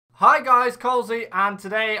Hi guys, Colesy, and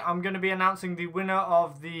today I'm going to be announcing the winner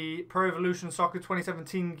of the Pro Evolution Soccer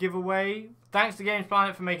 2017 giveaway. Thanks to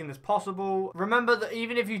GamesPlanet for making this possible. Remember that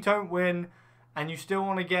even if you don't win and you still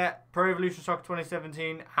want to get Pro Evolution Soccer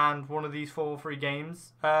 2017 and one of these 4 free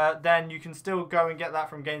games, then you can still go and get that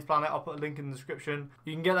from GamesPlanet. I'll put a link in the description.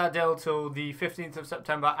 You can get that deal till the 15th of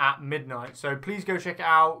September at midnight. So please go check it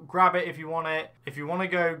out. Grab it if you want it. If you want to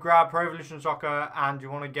go grab Pro Evolution Soccer and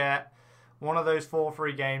you want to get one of those 4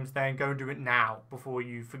 free games, then go and do it now before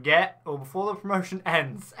you forget or before the promotion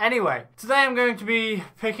ends. Anyway, today I'm going to be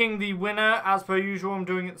picking the winner as per usual. I'm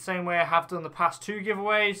doing it the same way I have done the past 2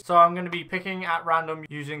 giveaways. So I'm going to be picking at random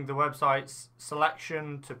using the website's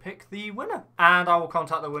selection to pick the winner. And I will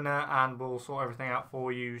contact the winner and we'll sort everything out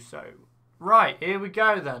for you. So, right, here we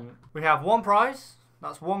go then. We have 1 prize.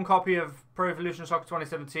 That's 1 copy of Pro Evolution Soccer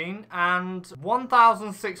 2017 and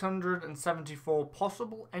 1,674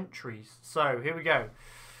 possible entries. So, here we go.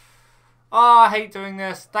 I hate doing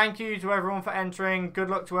this. Thank you to everyone for entering. Good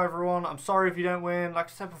luck to everyone. I'm sorry if you don't win. Like I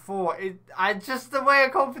said before, just the way a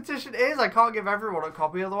competition is, I can't give everyone a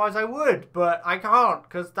copy, otherwise I would. But I can't,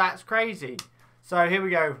 because that's crazy. So, here we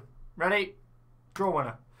go. Ready? Draw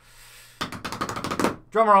winner.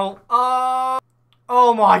 Drum roll.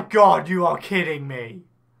 Oh my god, you are kidding me.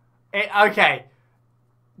 Okay.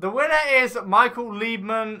 The winner is Michael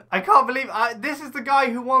Liebman. I can't believe this is the guy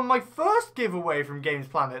who won my first giveaway from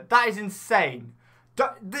GamesPlanet. That is insane.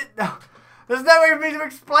 There's no way for me to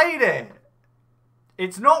explain it.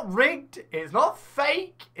 It's not rigged. It's not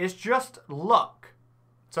fake. It's just luck.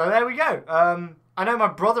 So there we go. I know my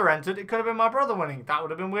brother entered. It could have been my brother winning. That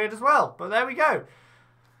would have been weird as well. But there we go.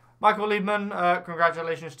 Michael Liebman,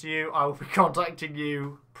 congratulations to you. I will be contacting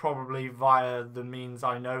you probably via the means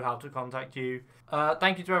I know how to contact you.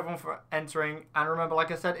 Thank you to everyone for entering. And remember,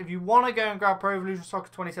 like I said, if you want to go and grab Pro Evolution Soccer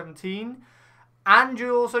 2017 and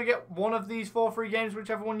you also get one of these 4 free games,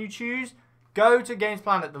 whichever one you choose, go to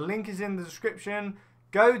GamesPlanet. The link is in the description.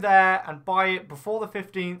 Go there and buy it before the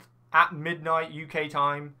 15th at midnight UK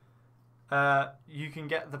time. You can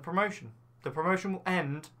get the promotion. The promotion will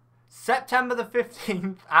end September the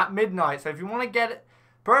 15th at midnight. So if you want to get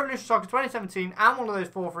Pro Evolution Soccer 2017 and one of those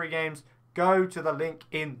 4 free games, go to the link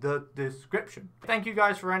in the description. Thank you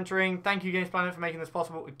guys for entering. Thank you GamesPlanet for making this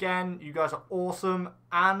possible. Again, you guys are awesome.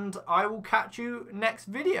 And I will catch you next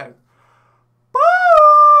video.